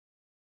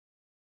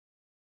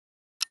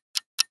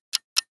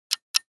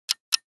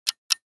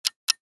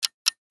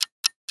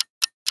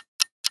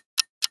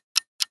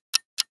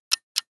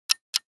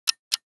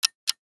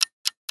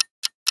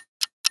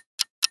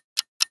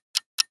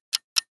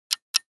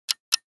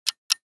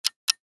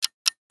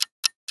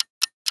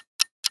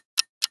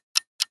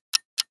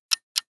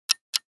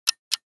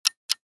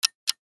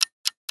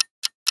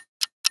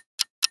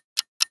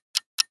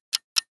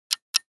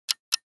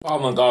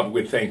Father God,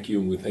 we thank you,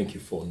 and we thank you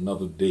for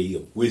another day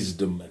of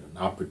wisdom and an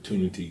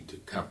opportunity to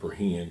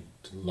comprehend,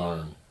 to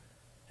learn,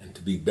 and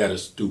to be better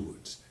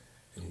stewards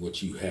in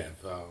what you have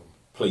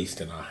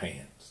placed in our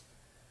hands.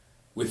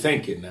 We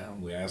thank you now.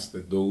 We ask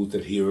that those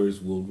that hear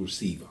us will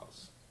receive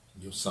us.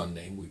 In your Son's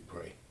name we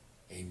pray.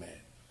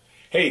 Amen.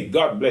 Hey,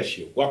 God bless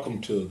you. Welcome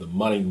to the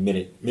Money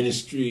Minute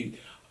Ministry,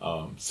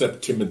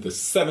 September the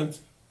 7th,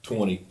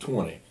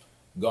 2020.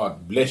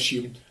 God bless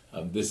you.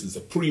 This is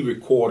a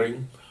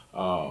pre-recording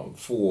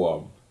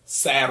for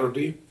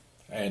Saturday,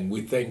 and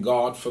we thank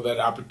God for that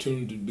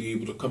opportunity to be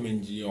able to come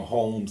into your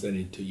homes and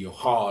into your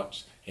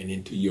hearts and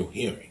into your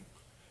hearing.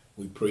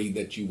 We pray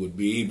that you would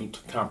be able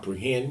to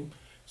comprehend.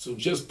 So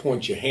just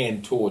point your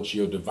hand towards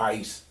your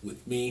device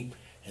with me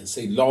and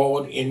say,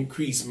 Lord,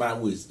 increase my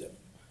wisdom.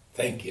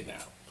 Thank you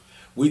now.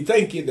 We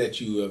thank you that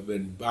you have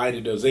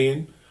invited us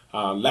in.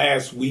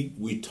 Last week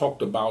we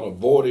talked about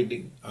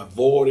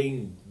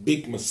avoiding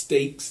big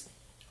mistakes,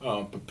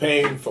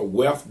 preparing for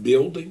wealth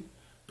building,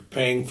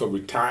 preparing for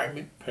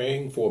retirement,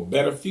 preparing for a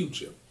better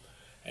future.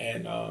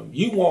 And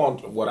you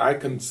want what I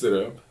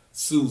consider,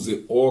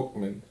 Susie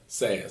Orkman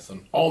says,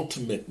 an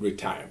ultimate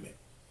retirement.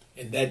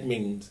 And that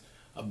means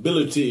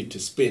ability to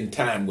spend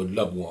time with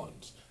loved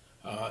ones,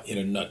 in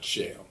a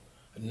nutshell.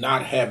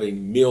 Not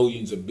having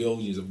millions or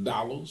billions of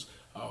dollars.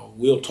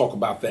 We'll talk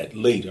about that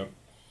later.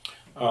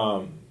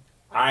 I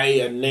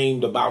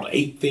named about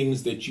 8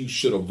 things that you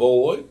should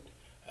avoid,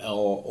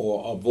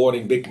 or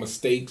avoiding big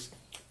mistakes.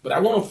 But I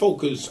want to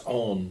focus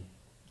on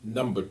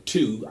number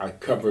 2 I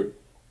covered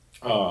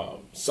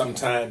some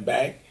time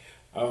back,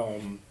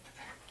 and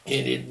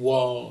it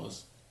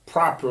was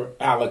proper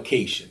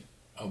allocation,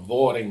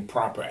 avoiding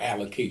proper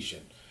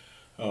allocation.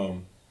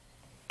 In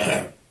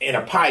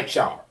a pie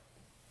chart,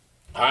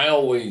 I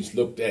always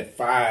looked at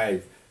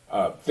 5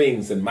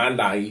 things in my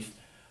life.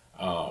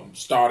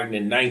 Starting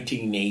in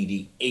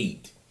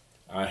 1988,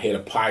 I had a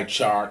pie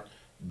chart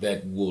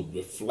that would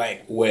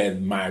reflect where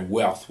my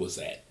wealth was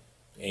at.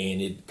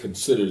 And it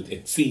considered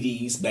in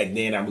CDs. Back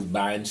then I was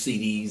buying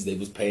CDs. They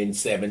was paying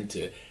 7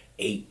 to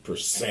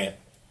 8%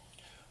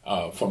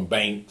 from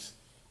banks.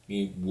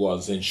 It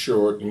was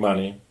insured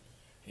money.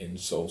 And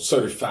so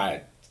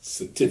certified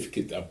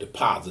certificate of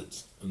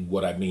deposits, and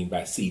what I mean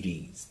by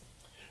CDs.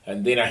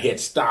 And then I had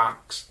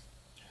stocks.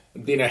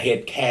 And then I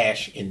had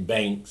cash in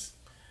banks.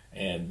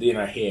 And then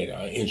I had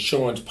an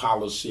insurance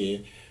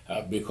policy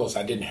because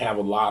I didn't have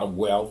a lot of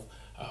wealth.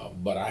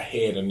 But I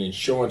had an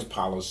insurance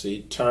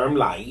policy, term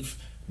life,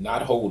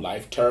 not whole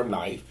life, term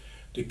life,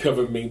 to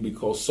cover me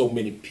because so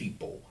many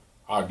people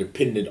are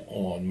dependent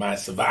on my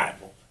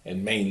survival.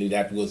 And mainly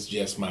that was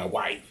just my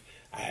wife.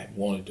 I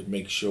wanted to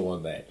make sure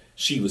that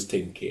she was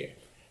taken care of.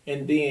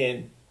 And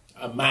then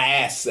my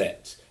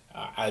assets.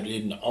 I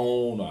didn't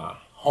own a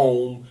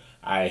home.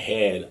 I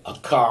had a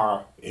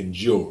car and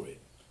jewelry.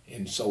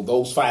 And so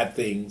those 5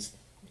 things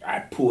I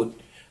put,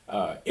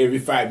 every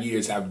 5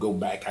 years I would go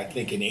back. I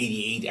think in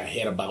 88 I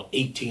had about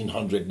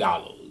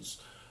 $1,800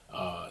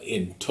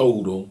 in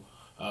total.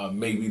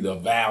 Maybe the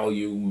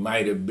value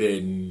might have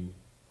been,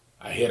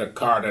 I had a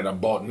car that I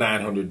bought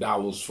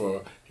 $900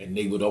 for, and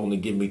they would only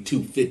give me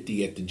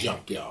 $250 at the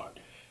junkyard.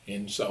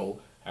 And so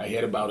I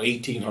had about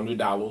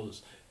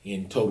 $1,800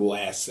 in total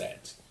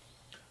assets.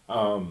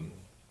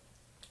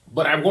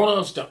 But I want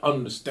us to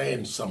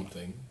understand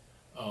something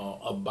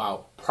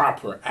about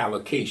proper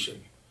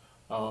allocation.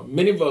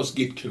 Many of us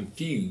get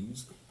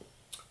confused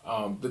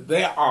that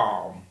there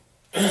are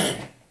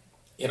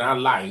in our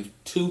life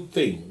 2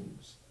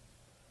 things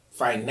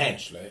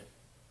financially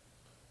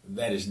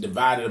that is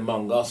divided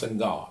among us and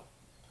God.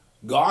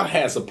 God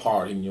has a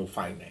part in your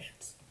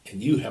finance,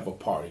 and you have a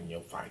part in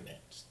your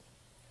finance.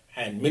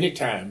 And many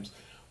times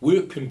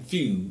we're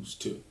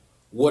confused to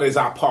what is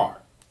our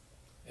part.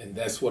 And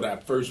that's what I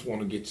first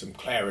want to get some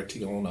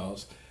clarity on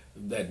us,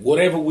 that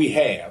whatever we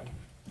have,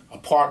 a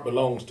part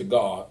belongs to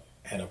God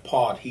and a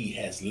part he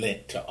has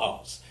lent to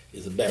us,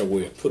 is a better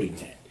way of putting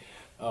that.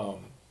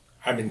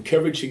 I'm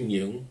encouraging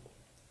you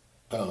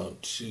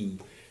to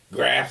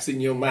grasp in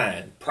your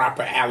mind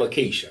proper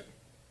allocation.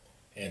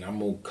 And I'm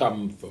going to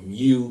come from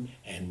you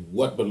and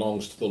what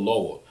belongs to the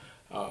Lord.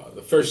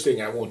 The first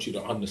thing I want you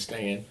to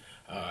understand,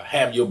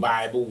 have your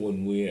Bible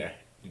when we're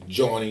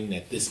joining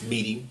at this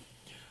meeting.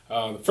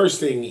 The first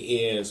thing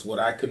is what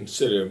I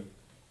consider,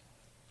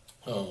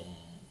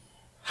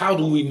 how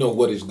do we know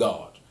what is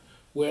God?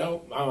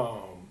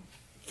 Well,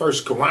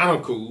 First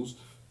Chronicles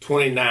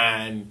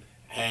 29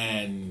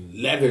 and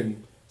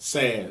 11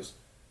 says,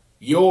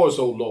 yours,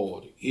 O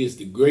Lord, is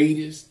the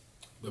greatest,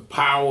 the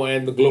power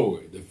and the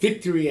glory, the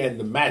victory and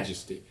the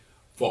majesty,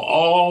 for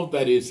all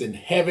that is in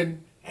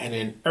heaven and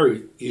in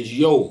earth is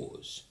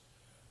yours.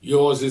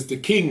 Yours is the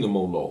kingdom,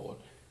 O Lord,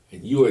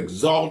 and you are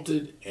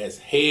exalted as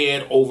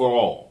head over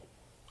all.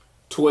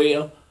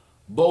 12,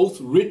 both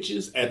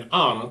riches and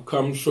honor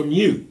comes from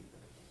you,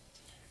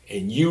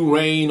 and you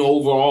reign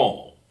over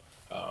all.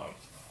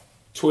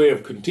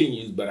 12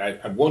 continues, but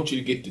I want you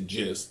to get the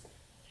gist.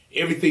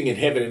 Everything in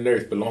heaven and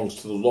earth belongs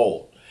to the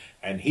Lord,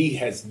 and he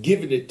has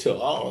given it to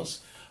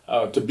us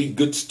to be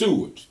good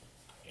stewards.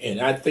 And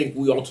I think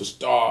we ought to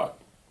start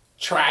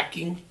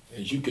tracking.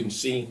 As you can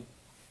see,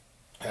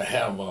 I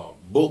have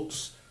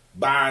books,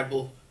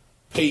 Bible,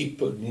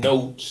 paper,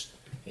 notes,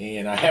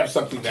 and I have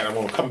something that I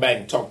want to come back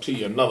and talk to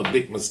you, another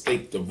big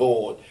mistake to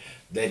avoid,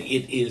 that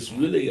it is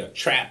really a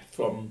trap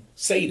from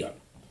Satan.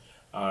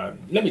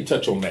 Let me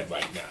touch on that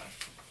right now.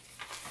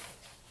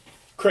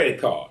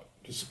 Credit card.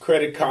 It's a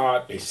credit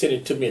card. They sent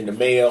it to me in the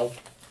mail.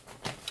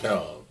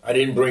 I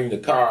didn't bring the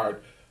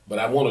card, but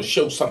I want to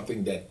show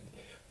something that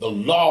the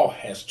law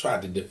has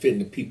tried to defend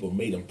the people,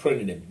 made them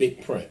print it in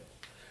big print.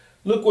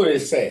 Look what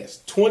it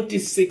says,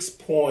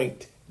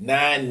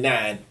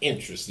 26.99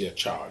 interest they're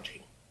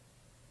charging.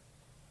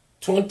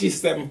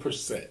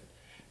 27%.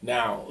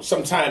 Now,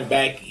 sometime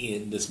back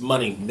in this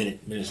money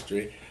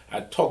ministry,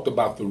 I talked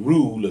about the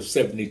rule of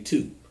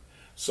 72.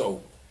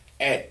 So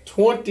at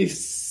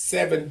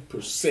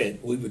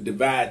 27%, we would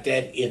divide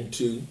that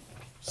into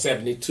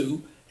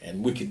 72,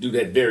 and we could do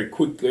that very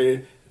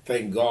quickly.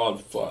 Thank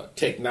God for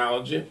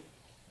technology.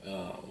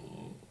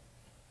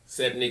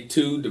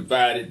 72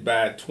 divided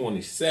by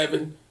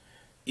 27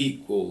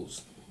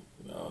 equals,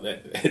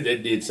 that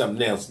did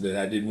something else that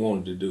I didn't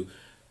want it to do.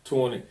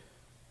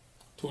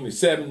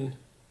 27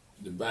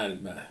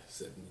 divided by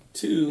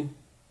 72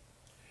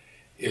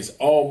 is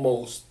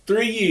almost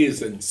 3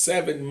 years and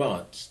 7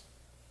 months.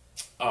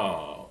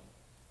 Well,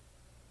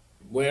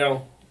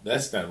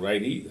 that's not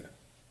right either.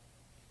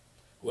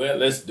 Well,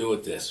 let's do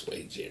it this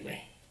way,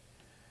 Jimmy.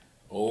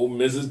 Old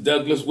Mrs.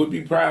 Douglas would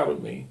be proud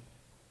of me.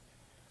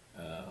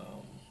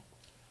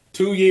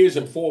 2 years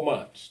and 4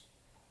 months.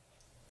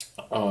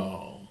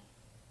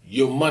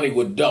 Your money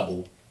would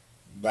double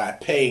by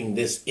paying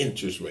this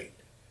interest rate.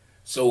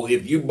 So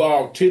if you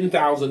borrowed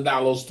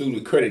 $10,000 through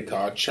the credit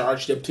card,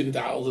 charged up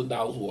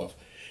 $10,000 worth,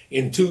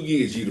 in 2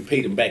 years you'd have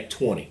paid them back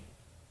 20.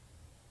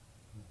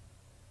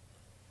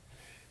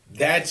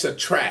 That's a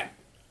trap.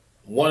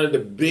 One of the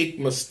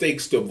big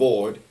mistakes to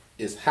avoid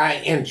is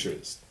high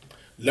interest.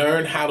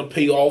 Learn how to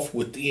pay off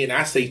within,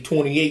 I say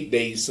 28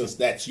 days, since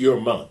that's your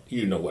month.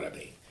 You know what I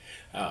mean.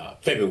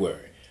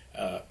 February.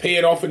 Pay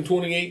it off in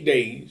 28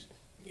 days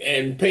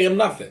and pay them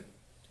nothing.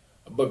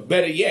 But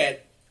better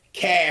yet,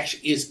 cash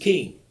is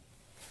king.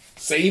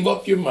 Save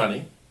up your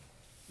money.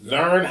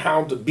 Learn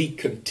how to be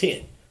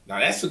content. Now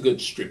that's a good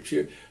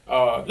scripture.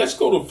 Let's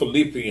go to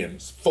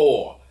Philippians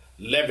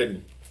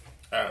 4:11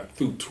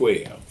 through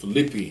 12.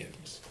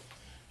 Philippians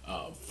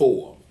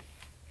 4.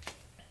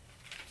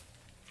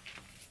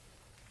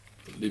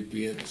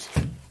 Philippians,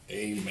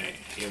 amen.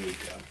 Here we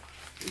go.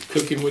 We're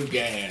cooking with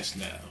gas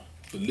now.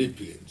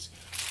 Philippians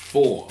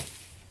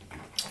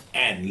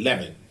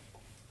 4:11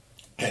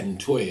 and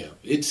 12.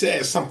 It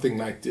says something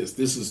like this.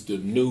 This is the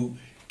New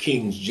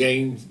King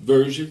James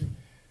Version.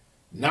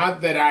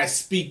 Not that I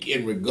speak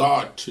in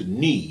regard to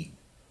need,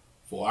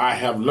 for I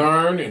have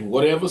learned in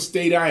whatever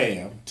state I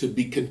am to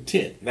be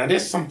content. Now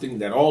that's something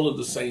that all of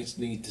the saints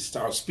need to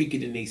start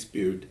speaking in their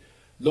spirit.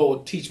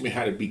 Lord, teach me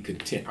how to be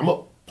content. I'm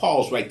going to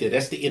pause right there.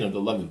 That's the end of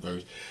the 11th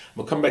verse. I'm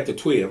going to come back to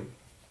 12.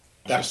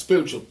 Got a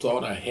spiritual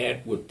thought I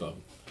had with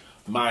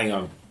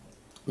my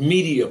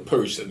media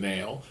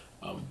personnel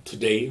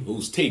today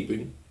who's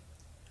taping.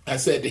 I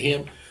said to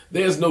him,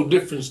 there's no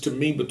difference to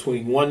me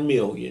between 1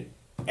 million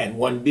and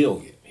 1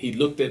 billion. He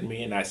looked at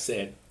me and I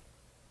said,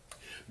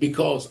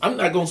 because I'm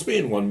not going to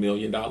spend $1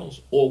 million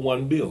or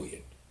 1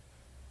 billion.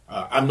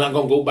 I'm not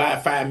going to go buy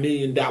a $5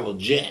 million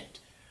jet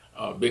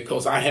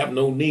because I have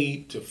no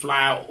need to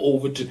fly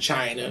over to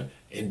China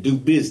and do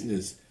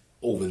business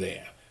over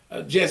there.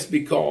 Just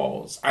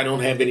because I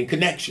don't have any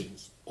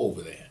connections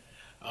over there.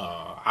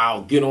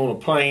 I'll get on a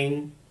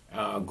plane,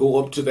 go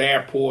up to the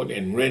airport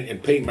and rent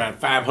and pay my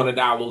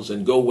 $500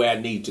 and go where I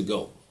need to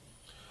go.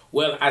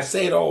 Well, I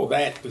said all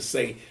that to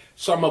say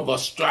some of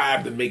us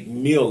strive to make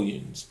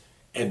millions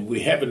and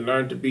we haven't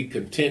learned to be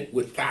content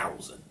with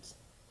thousands.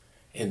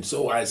 And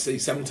so I say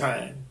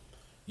sometimes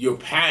your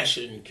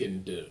passion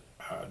can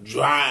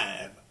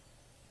drive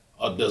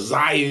a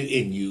desire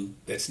in you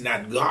that's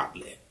not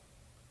godly.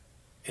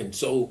 And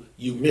so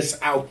you miss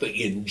out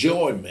the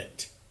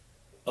enjoyment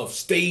of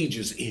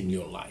stages in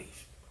your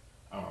life.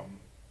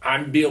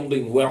 I'm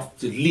building wealth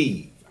to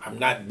leave. I'm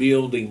not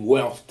building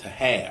wealth to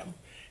have.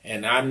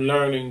 And I'm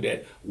learning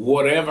that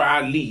whatever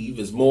I leave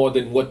is more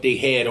than what they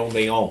had on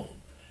their own.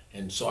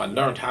 And so I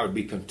learned how to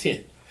be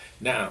content.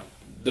 Now,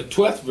 the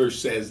 12th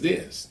verse says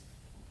this.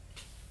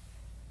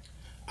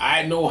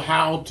 I know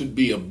how to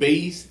be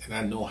abased and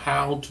I know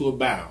how to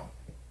abound.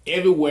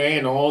 Everywhere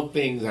in all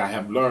things I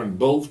have learned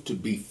both to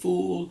be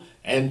full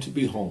and to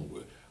be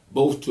hungry,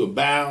 both to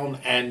abound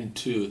and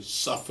to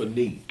suffer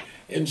need.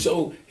 And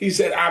so he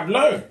said, I've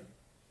learned.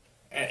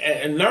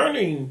 And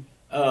learning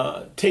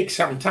takes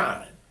some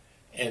time.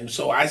 And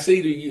so I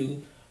say to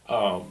you,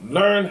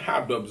 learn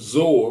how to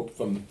absorb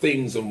from the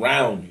things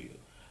around you.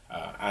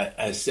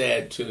 I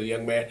said to the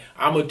young man,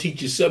 I'm going to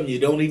teach you something you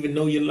don't even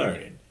know you're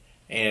learning.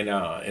 And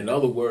in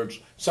other words,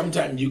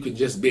 sometimes you can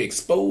just be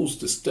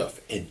exposed to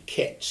stuff and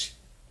catch.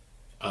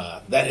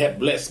 That had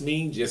blessed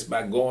me just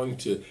by going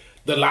to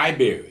the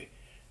library,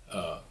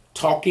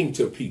 talking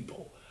to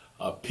people,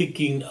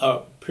 picking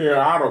up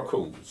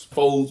periodicals,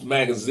 Forbes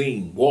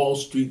magazine, Wall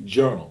Street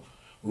Journal,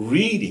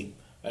 reading.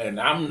 And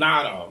I'm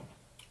not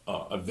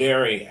a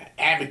very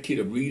advocate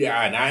of reading,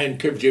 and I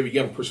encourage every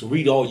young person,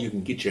 read all you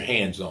can get your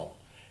hands on.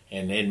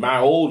 And in my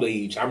old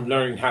age, I'm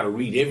learning how to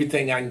read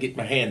everything I can get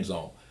my hands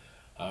on.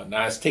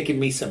 Now, it's taken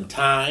me some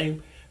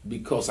time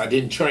because I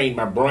didn't train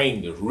my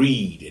brain to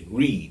read and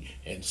read.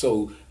 And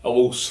so,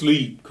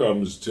 sleep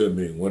comes to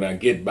me when I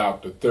get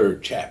about the 3rd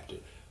chapter.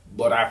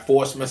 But I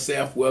force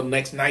myself, well,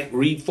 next night,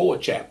 read 4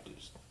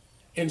 chapters.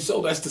 And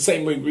so that's the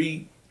same way,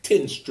 read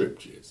 10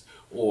 scriptures,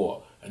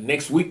 or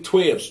next week,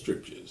 12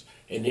 scriptures,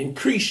 and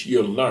increase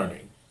your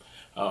learning.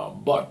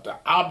 But the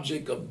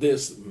object of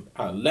this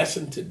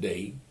lesson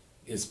today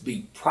is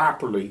be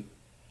properly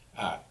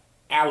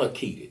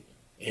allocated.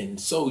 And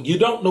so you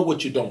don't know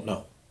what you don't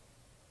know.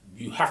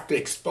 You have to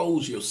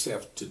expose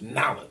yourself to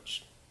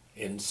knowledge.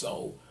 And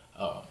so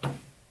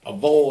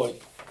avoid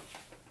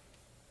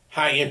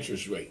high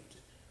interest rates.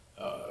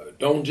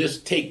 Don't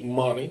just take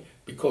money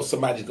because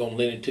somebody's going to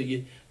lend it to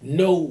you.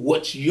 Know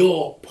what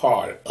your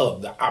part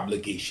of the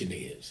obligation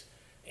is.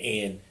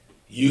 And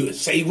you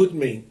say with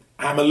me,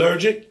 I'm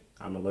allergic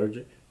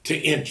to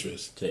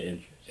interest.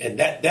 And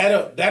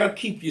that'll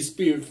keep your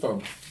spirit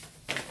from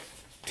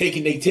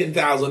taking their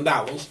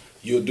 $10,000.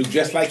 You'll do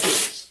just like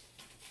this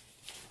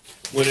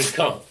when it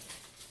comes.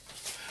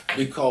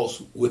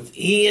 Because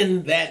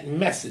within that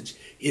message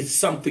is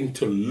something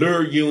to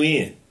lure you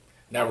in.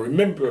 Now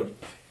remember,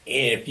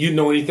 if you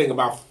know anything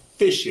about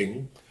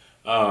fishing,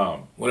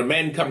 when a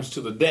man comes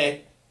to the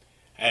deck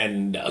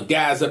and a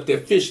guy's up there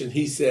fishing,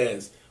 he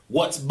says,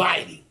 what's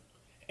biting?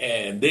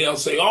 And they'll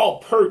say,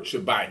 oh, perch are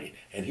biting.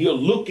 And he'll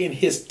look in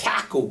his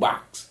tackle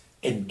box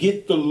and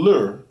get the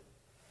lure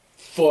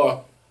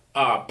for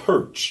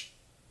perch.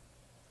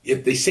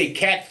 If they say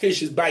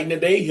catfish is biting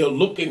today, he'll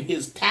look in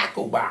his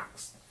tackle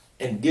box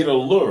and get a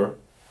lure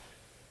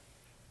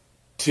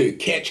to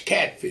catch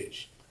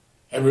catfish.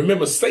 And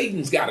remember,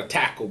 Satan's got a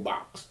tackle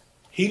box.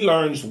 He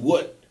learns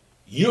what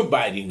you're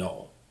biting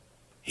on.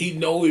 He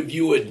knows if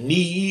you're in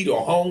need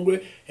or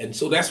hungry. And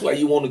so that's why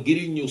you want to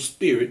get in your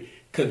spirit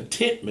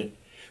contentment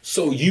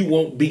so you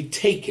won't be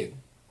taken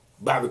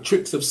by the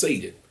tricks of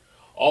Satan.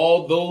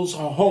 All those who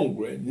are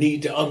hungry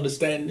need to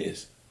understand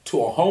this.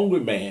 To a hungry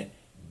man,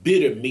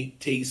 bitter meat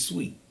tastes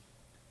sweet.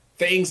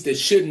 Things that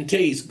shouldn't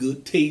taste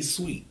good taste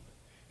sweet.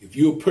 If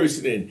you're a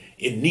person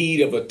in need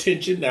of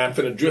attention, now I'm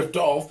going to drift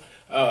off,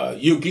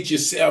 you'll get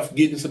yourself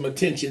getting some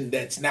attention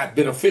that's not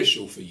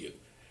beneficial for you.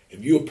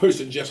 If you're a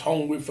person just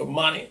hungry for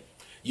money,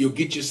 you'll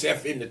get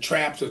yourself in the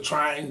traps of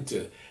trying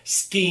to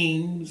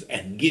schemes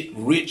and get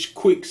rich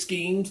quick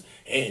schemes,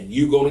 and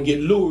you're going to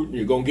get lured and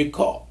you're going to get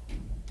caught.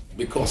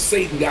 Because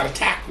Satan got a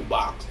tackle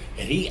box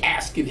and he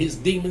asking his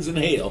demons in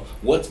hell,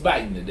 what's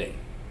biting today?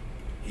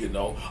 You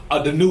know,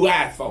 the new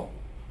iPhone.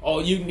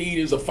 All you need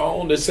is a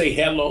phone to say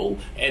hello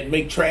and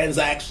make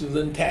transactions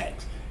and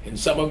tax. And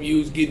some of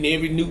you is getting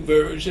every new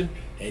version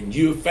and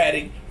you're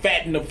fatting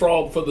the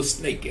frog for the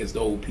snake, as the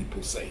old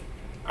people say.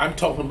 I'm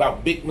talking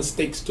about big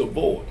mistakes to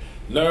avoid.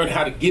 Learn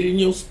how to get in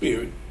your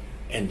spirit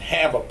and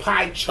have a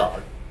pie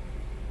chart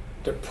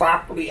to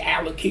properly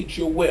allocate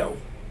your wealth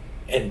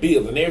and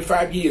build. And every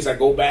 5 years I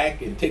go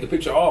back and take a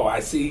picture. Oh, I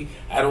see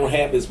I don't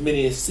have as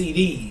many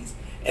CDs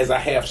as I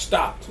have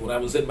stocks. When I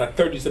was in my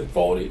 30s and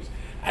 40s,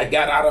 I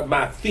got out of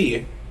my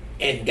fear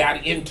and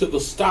got into the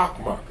stock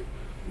market.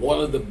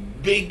 One of the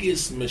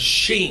biggest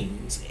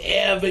machines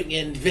ever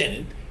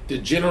invented to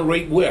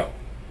generate wealth.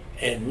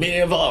 And many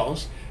of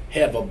us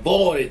have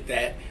avoided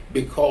that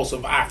because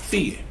of our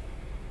fear.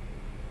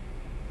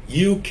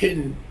 You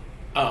can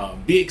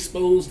be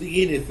exposed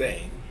to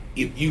anything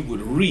if you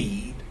would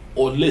read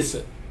or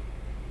listen.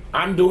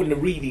 I'm doing the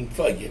reading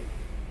for you.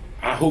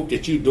 I hope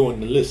that you're doing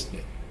the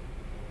listening.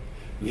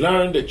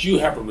 Learn that you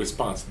have a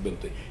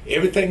responsibility.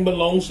 Everything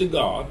belongs to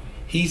God.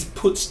 He's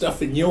put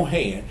stuff in your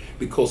hand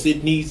because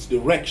it needs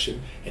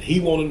direction, and he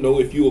want to know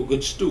if you're a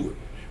good steward.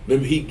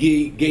 Remember, he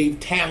gave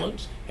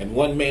talents, and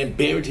one man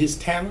buried his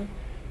talent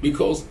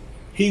because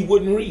he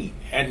wouldn't read.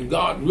 And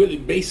God really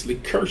basically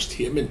cursed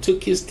him and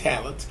took his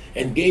talents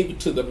and gave it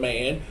to the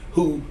man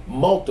who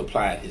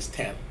multiplied his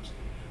talents.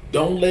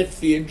 Don't let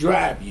fear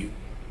drive you.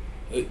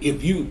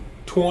 If you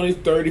 20,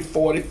 30,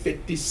 40,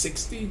 50,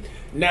 60,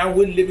 now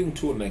we're living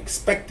to an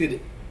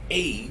expected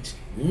age,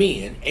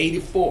 men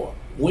 84,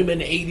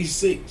 women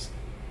 86.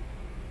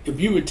 If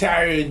you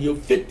retire in your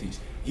 50s,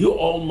 you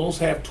almost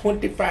have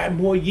 25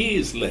 more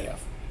years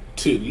left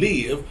to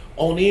live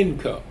on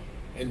income.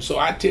 And so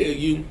I tell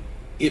you,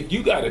 if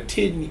you got a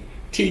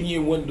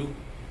 10-year window,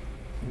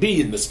 be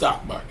in the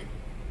stock market.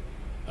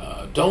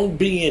 Don't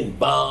be in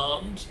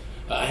bonds.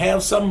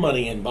 Have some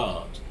money in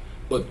bonds.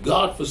 But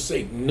God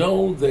forsake,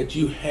 know that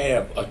you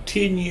have a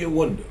 10-year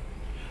window.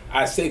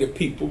 I say to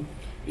people,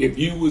 if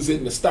you was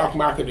in the stock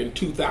market in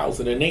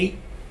 2008,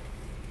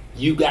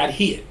 you got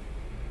hit.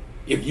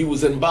 If you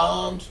was in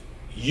bonds,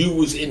 you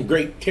was in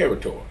great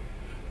territory.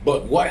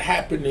 But what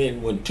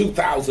happened when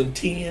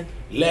 2010,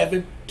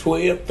 11,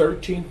 12,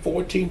 13,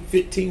 14,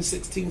 15,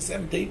 16,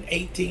 17,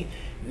 18,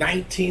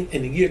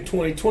 and the year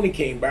 2020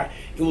 came by,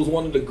 it was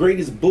one of the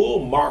greatest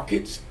bull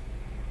markets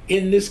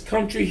in this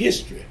country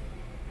history.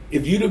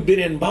 If you'd have been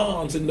in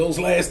bonds in those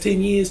last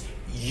 10 years,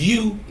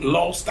 you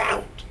lost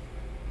out.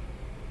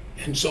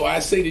 And so I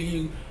say to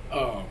you,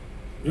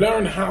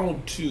 learn how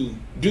to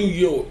do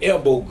your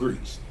elbow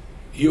grease,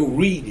 your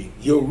reading,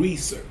 your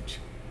research,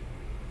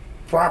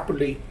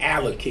 properly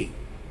allocate,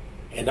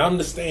 and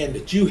understand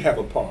that you have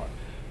a part.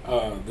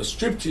 The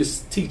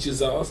scriptures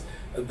teaches us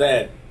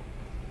that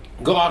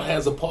God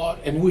has a part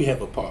and we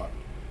have a part.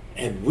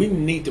 And we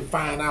need to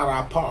find out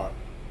our part.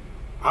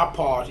 Our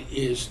part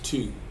is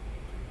to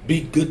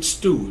be good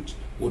stewards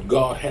what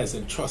God has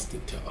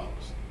entrusted to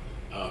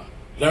us.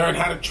 Learn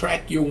how to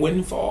track your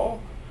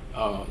windfall.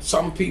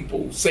 Some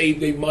people save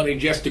their money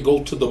just to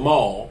go to the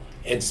mall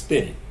and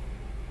spend it.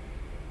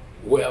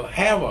 Well,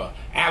 have an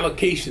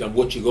allocation of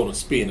what you're going to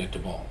spend at the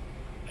mall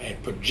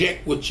and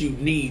project what you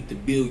need to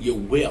build your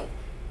wealth.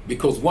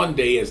 Because one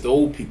day, as the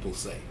old people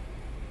say,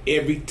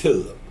 every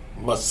tub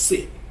must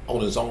sit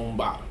on his own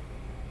bottom.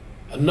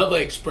 Another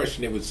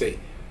expression they would say,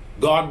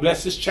 God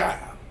bless his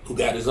child who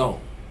got his own.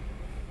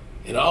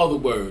 In other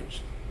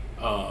words,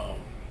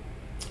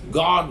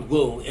 God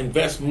will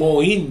invest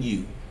more in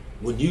you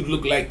when you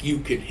look like you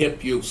can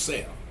help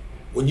yourself.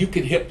 When you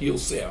can help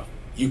yourself,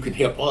 you can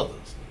help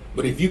others.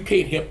 But if you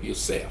can't help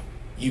yourself,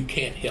 you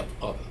can't help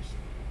others.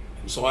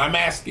 And so I'm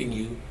asking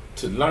you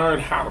to learn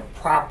how to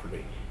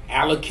properly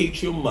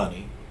allocate your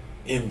money,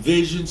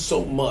 envision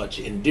so much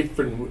in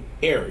different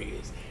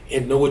areas,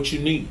 and know what you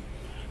need.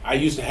 I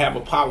used to have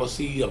a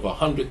policy of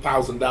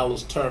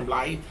 $100,000 term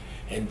life,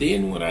 and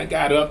then when I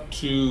got up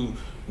to,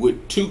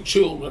 with 2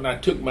 children, I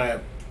took my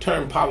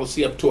term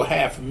policy up to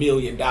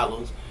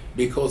 $500,000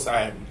 because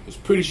I was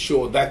pretty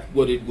sure that's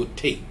what it would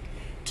take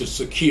to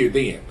secure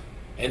them.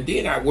 And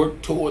then I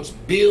worked towards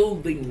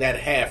building that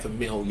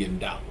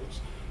 $500,000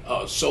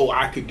 so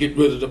I could get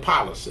rid of the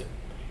policy.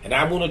 And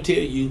I want to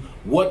tell you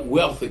what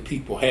wealthy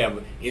people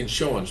have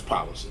insurance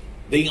policy.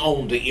 They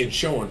own the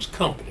insurance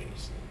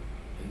companies.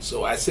 And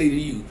so I say to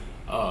you,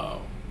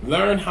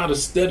 learn how to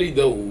study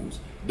those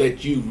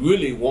that you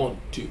really want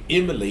to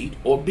emulate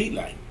or be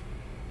like.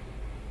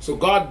 So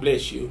God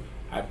bless you.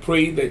 I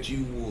pray that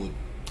you would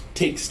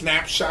take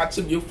snapshots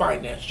of your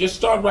finance. Just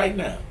start right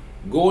now.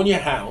 Go in your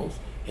house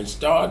and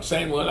start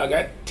saying, well, I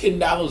got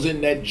 $10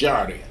 in that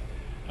jar there.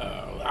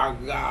 I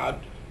got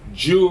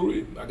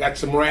jewelry. I got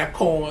some rare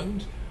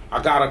coins.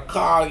 I got a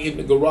car in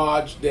the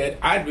garage that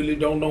I really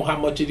don't know how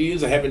much it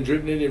is. I haven't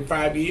driven it in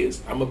 5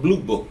 years. I'm a blue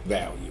book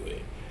value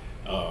it.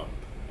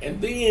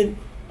 And then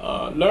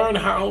learn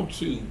how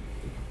to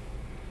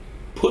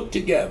put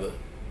together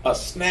a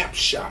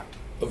snapshot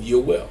of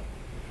your wealth.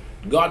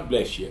 God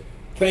bless you.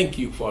 Thank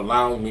you for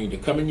allowing me to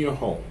come in your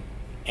home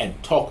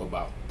and talk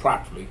about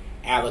properly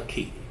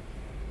allocating.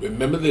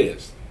 Remember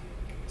this: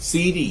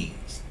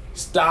 CDs,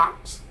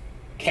 stocks,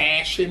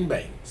 cash in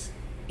banks,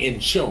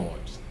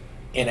 insurance,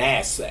 and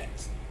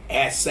assets.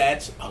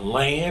 Assets are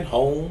land,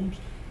 homes,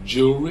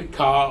 jewelry,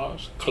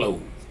 cars,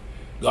 clothes.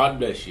 God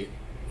bless you,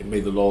 and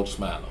may the Lord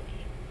smile on you.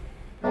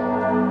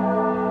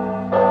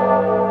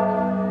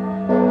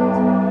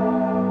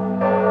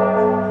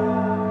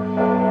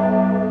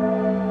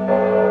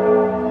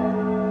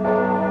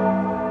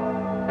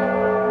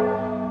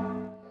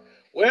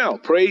 Well,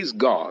 praise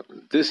God.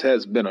 This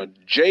has been a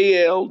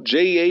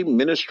JLJA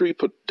Ministry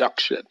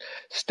production.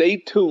 Stay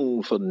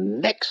tuned for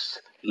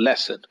next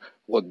lesson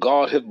where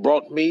God has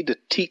brought me to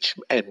teach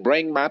and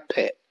bring my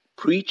pet,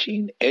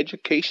 preaching,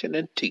 education,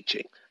 and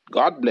teaching.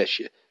 God bless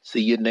you.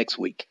 See you next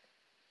week.